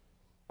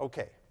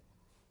 Okay.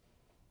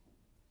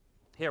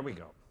 Here we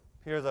go.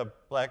 Here's a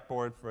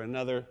blackboard for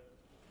another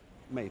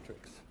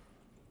matrix.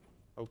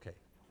 Okay.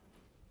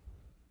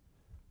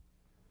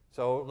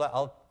 So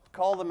I'll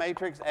call the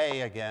matrix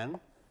A again,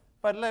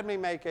 but let me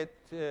make it,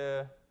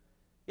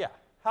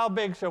 how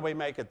big shall we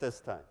make it this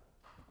time?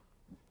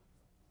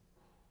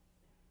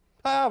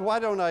 Why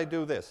don't I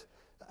do this?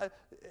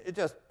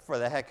 Just for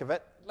the heck of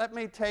it, let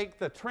me take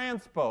the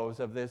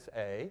transpose of this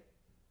A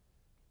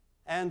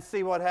and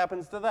see what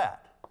happens to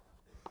that.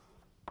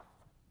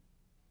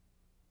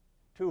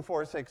 2,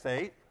 4, 6,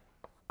 8.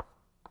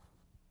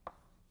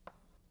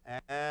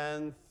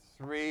 And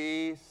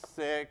 3,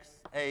 6,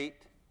 8,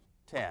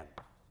 10.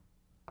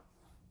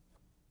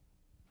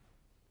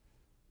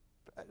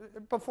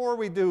 Before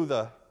we do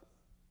the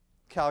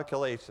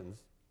calculations,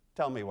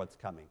 tell me what's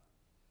coming.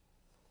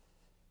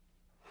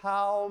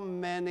 How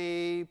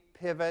many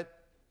pivot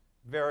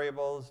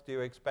variables do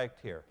you expect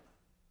here?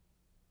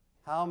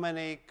 How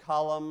many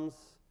columns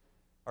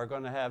are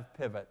going to have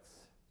pivots?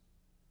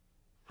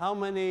 How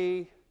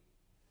many?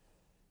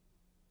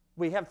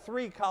 We have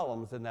 3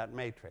 columns in that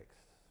matrix,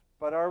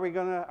 but are we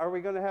going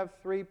to have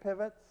 3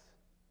 pivots?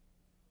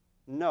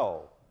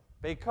 No,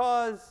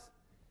 because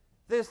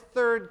this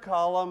third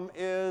column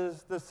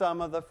is the sum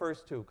of the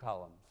first 2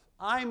 columns.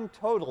 I'm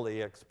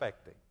totally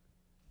expecting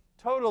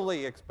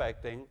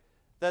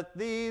that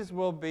these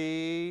will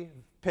be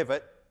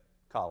pivot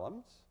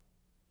columns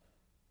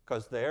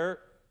because they're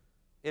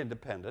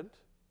independent,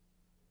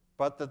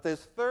 but that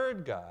this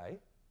third guy,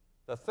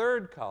 the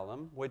third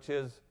column, which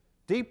is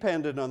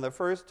dependent on the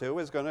first 2,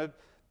 is going to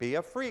be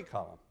a free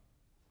column.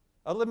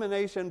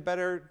 Elimination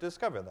better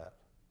discover that.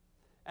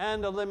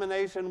 And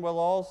elimination will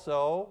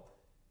also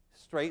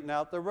straighten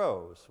out the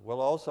rows.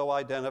 We'll also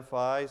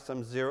identify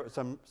some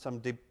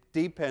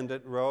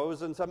dependent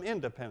rows and some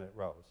independent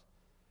rows.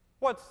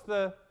 What's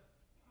the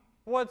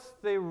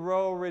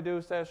row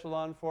reduced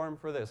echelon form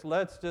for this?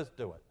 Let's just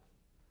do it.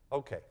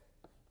 Okay.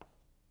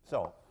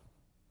 So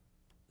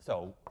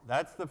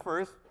that's the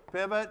first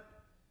pivot.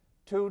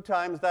 2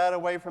 times that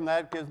away from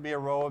that gives me a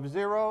row of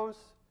zeros.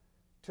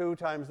 2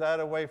 times that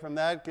away from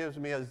that gives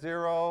me a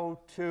 0,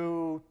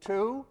 2,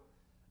 2.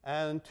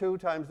 And 2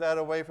 times that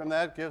away from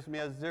that gives me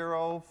a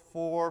 0,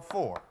 4,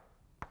 4.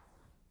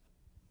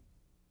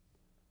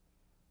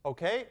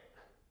 Okay?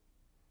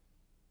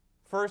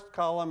 First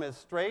column is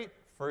straight.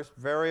 First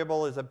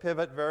variable is a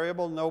pivot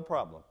variable, no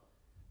problem.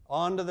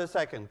 On to the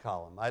second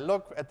column. I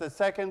look at the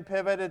second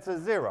pivot, it's a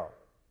 0.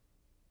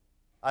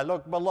 I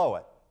look below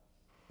it.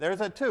 There's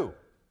a 2.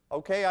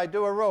 Okay, I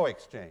do a row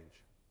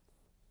exchange.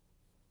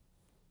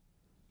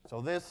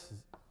 So this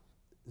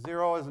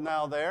 0 is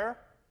now there.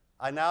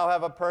 I now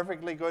have a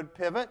perfectly good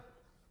pivot,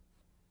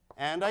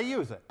 and I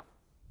use it.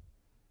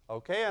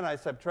 Okay, and I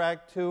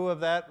subtract 2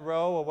 of that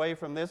row away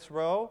from this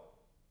row.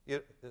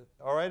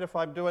 All right, if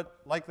I do it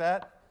like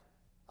that?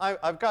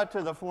 I've got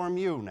to the form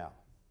U now.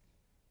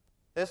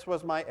 This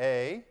was my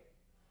A.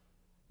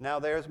 Now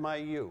there's my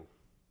U.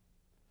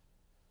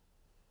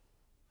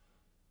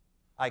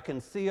 I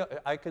can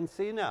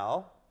see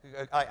now.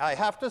 I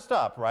have to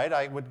stop, right?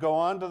 I would go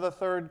on to the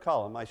third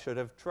column. I should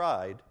have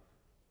tried.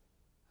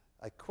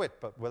 I quit,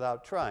 but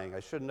without trying.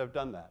 I shouldn't have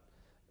done that.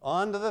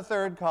 On to the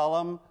third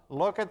column.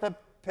 Look at the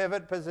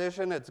pivot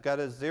position. It's got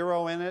a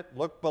 0 in it.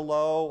 Look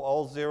below,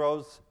 all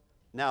zeros.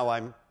 Now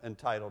I'm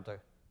entitled to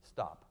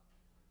stop.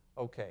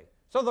 Okay.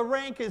 So the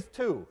rank is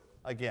 2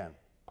 again.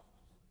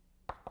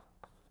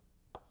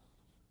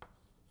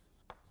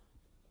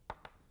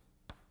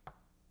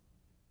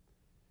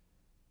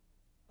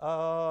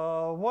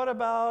 What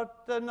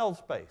about the null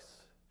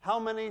space? How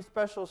many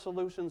special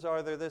solutions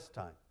are there this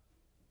time?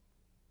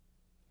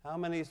 How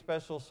many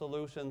special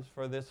solutions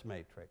for this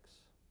matrix?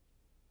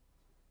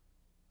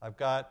 I've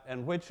got,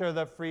 and which are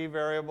the free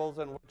variables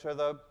and which are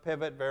the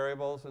pivot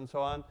variables and so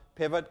on?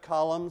 Pivot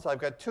columns. I've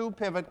got 2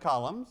 pivot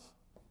columns.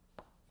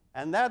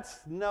 And that's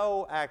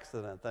no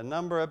accident. The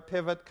number of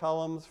pivot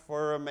columns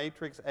for a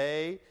matrix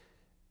A,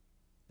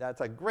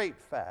 that's a great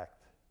fact.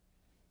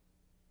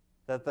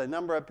 That the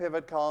number of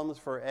pivot columns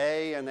for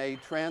A and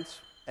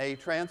A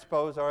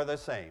transpose are the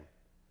same.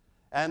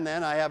 And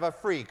then I have a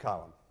free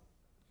column.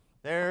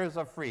 There's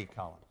a free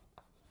column.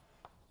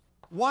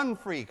 1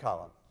 free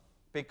column,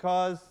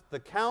 because the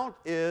count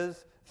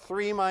is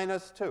 3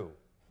 minus 2.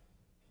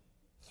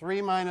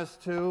 3 minus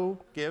 2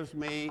 gives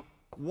me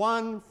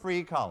 1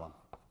 free column.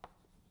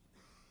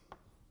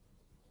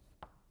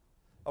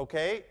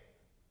 Okay,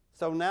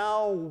 so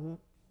now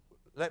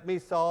let me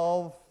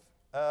solve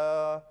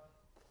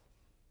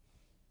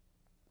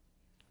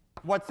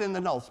what's in the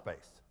null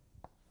space.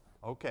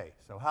 Okay,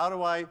 so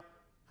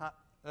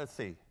let's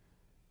see.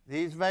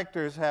 These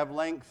vectors have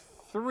length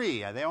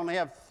 3. They only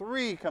have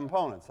 3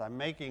 components. I'm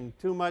making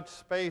too much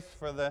space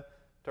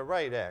to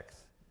write x.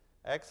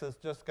 X has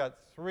just got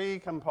 3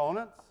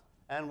 components,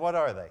 and what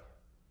are they?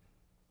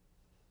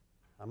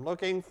 I'm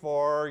looking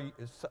for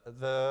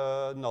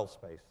the null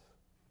space.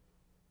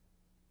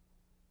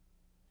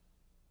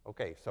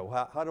 Okay, so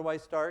how do I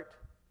start?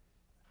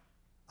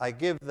 I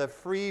give the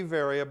free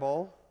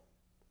variable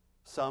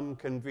some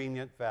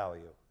convenient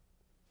value.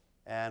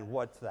 And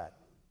what's that?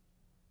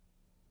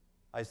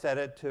 I set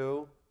it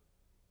to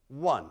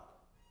 1.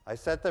 I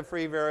set the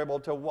free variable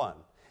to 1.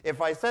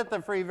 If I set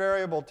the free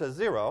variable to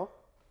 0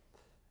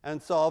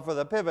 and solve for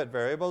the pivot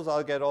variables,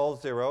 I'll get all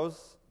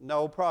zeros,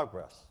 no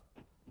progress.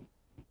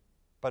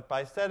 But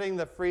by setting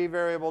the free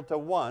variable to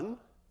 1,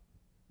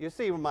 you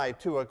see my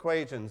 2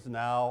 equations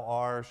now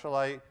are,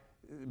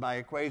 my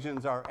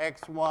equations are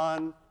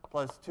x1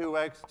 plus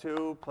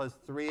 2x2 plus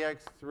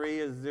 3x3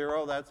 is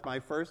 0. That's my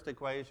first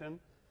equation.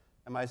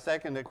 And my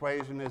second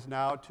equation is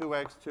now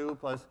 2x2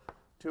 plus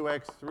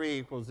 2x3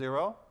 equals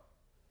 0.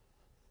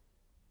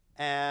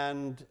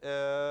 And,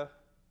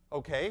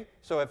 okay,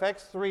 so if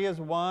x3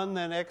 is 1,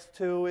 then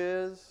x2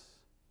 is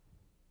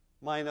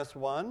minus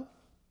 1.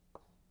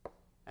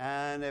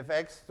 And if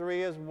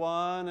x3 is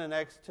 1 and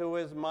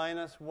x2 is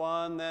minus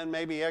 1, then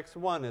maybe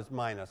x1 is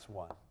minus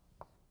 1.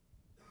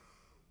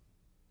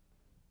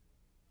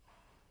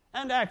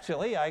 And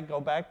actually, I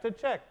go back to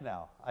check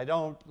now. I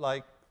don't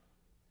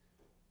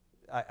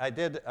I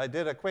did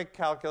a quick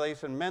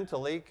calculation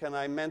mentally. Can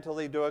I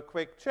mentally do a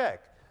quick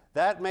check?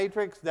 That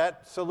matrix,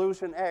 that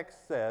solution X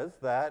says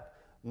that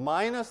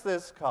minus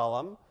this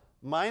column,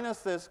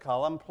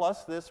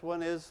 plus this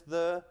one is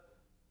the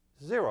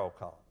 0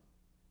 column.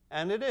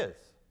 And it is.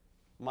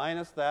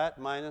 Minus that,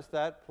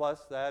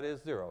 plus that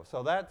is 0.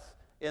 So that's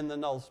in the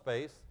null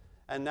space.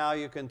 And now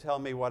you can tell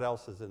me what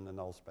else is in the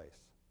null space.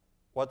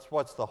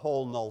 What's the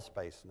whole null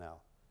space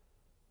now?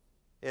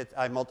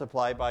 I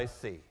multiply by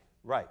C.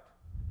 Right.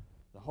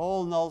 The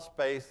whole null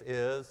space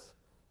is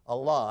a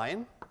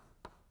line.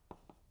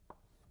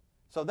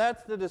 So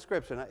that's the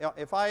description.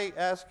 If I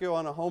ask you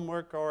on a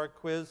homework or a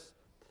quiz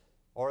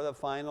or the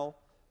final,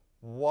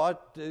 tell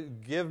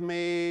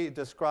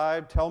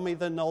me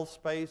the null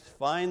space,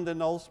 find the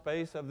null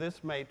space of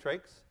this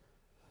matrix,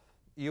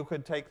 you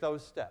could take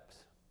those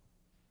steps.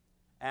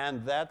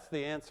 And that's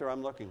the answer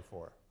I'm looking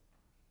for.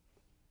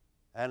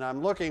 And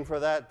I'm looking for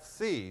that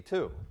C,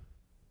 too,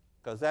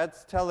 because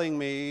that's telling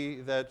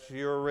me that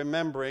you're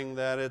remembering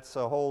that it's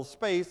a whole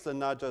space and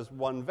not just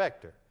one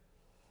vector.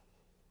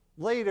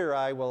 Later,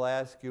 I will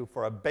ask you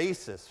for a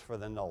basis for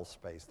the null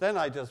space. Then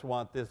I just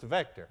want this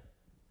vector.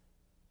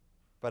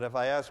 But if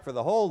I ask for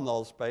the whole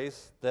null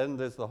space, then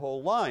there's the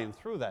whole line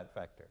through that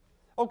vector.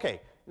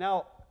 Okay,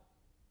 now,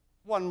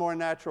 one more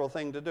natural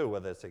thing to do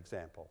with this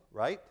example,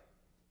 right,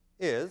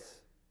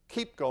 is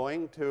keep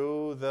going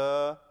to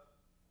the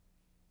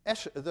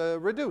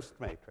reduced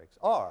matrix,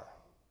 R.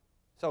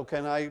 So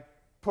can I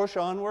push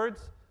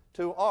onwards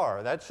to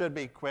R? That should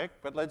be quick,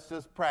 but let's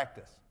just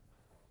practice.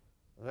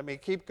 Let me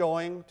keep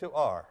going to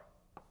R.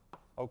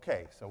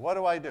 Okay, so what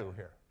do I do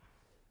here?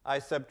 I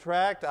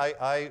subtract,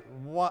 I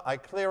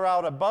clear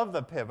out above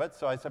the pivot,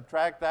 so I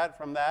subtract that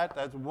from that.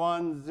 That's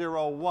 1,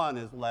 0, 1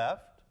 is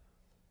left,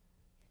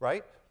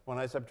 right? When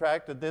I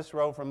subtracted this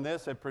row from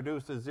this, it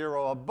produced a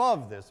 0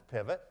 above this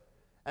pivot.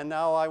 And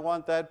now I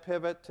want that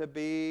pivot to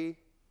be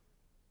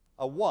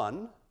a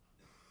 1.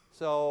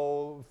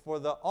 So for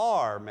the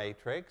R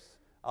matrix,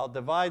 I'll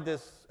divide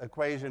this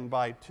equation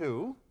by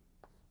 2.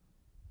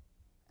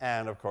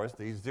 And of course,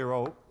 these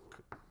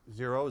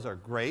zeros are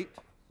great.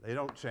 They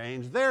don't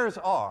change. There's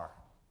R.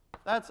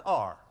 That's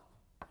R.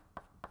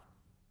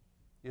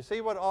 You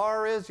see what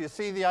R is? You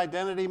see the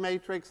identity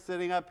matrix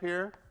sitting up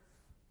here?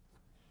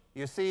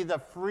 You see the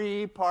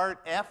free part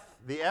F,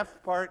 the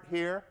F part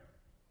here?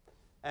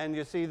 And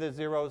you see the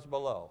zeros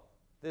below.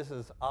 This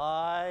is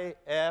I,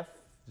 F,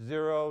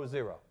 0,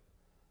 0.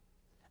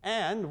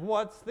 And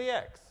what's the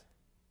X?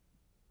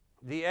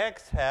 The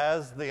X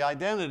has the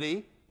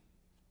identity.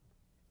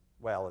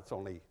 Well, it's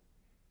only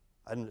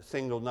a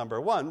single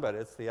number 1, but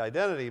it's the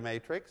identity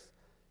matrix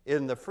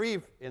in the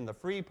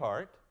free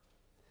part.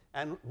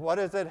 And what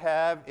does it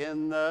have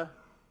in the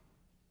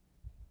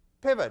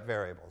pivot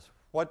variables?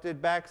 What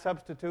did back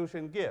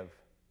substitution give?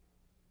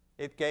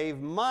 It gave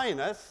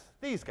minus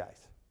these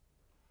guys.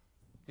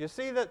 You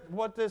see that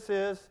what this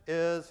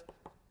is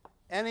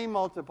any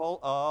multiple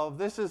of,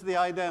 this is the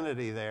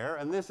identity there,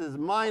 and this is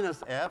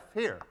minus F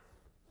here.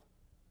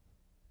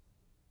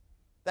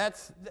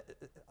 That's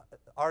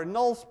our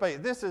null space.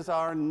 This is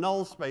our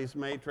null space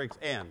matrix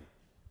N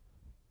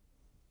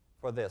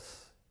for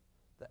this.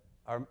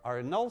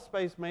 Our null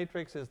space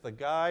matrix is the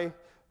guy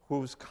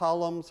whose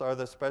columns are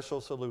the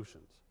special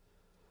solutions.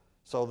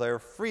 So their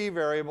free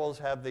variables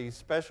have these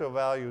special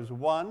values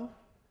 1,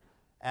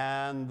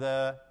 and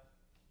the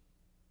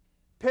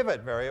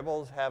pivot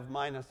variables have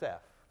minus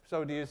F.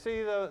 So do you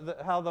see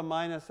how the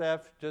minus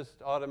F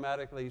just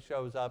automatically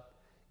shows up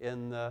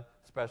in the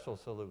special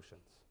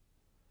solutions?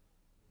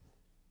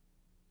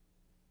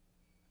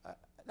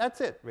 That's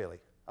it, really.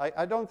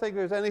 I don't think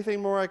there's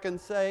anything more I can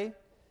say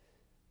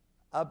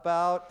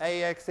about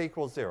AX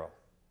equals 0.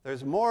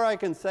 There's more I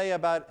can say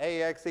about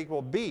AX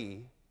equal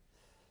B,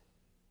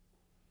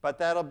 but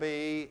that'll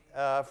be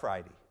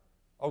Friday.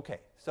 Okay,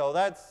 so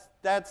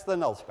that's the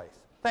null space.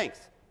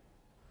 Thanks.